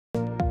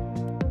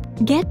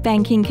Get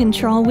banking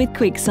control with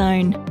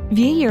QuickZone.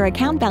 View your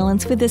account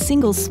balance with a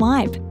single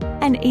swipe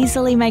and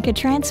easily make a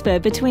transfer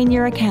between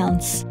your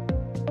accounts.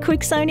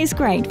 QuickZone is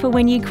great for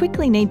when you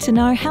quickly need to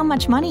know how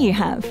much money you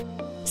have,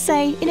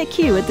 say in a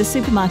queue at the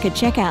supermarket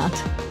checkout.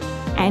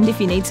 And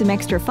if you need some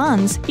extra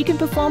funds, you can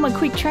perform a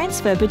quick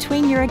transfer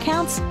between your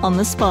accounts on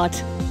the spot.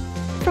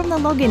 From the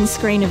login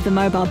screen of the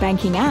mobile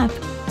banking app,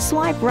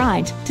 swipe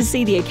right to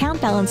see the account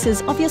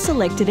balances of your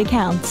selected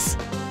accounts.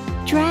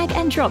 Drag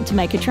and drop to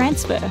make a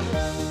transfer.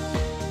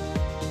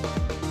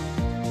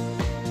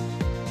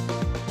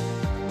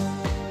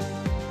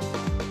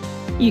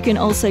 You can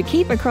also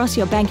keep across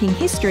your banking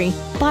history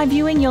by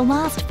viewing your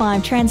last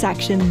 5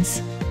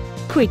 transactions.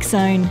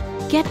 QuickZone.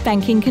 Get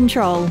banking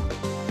control.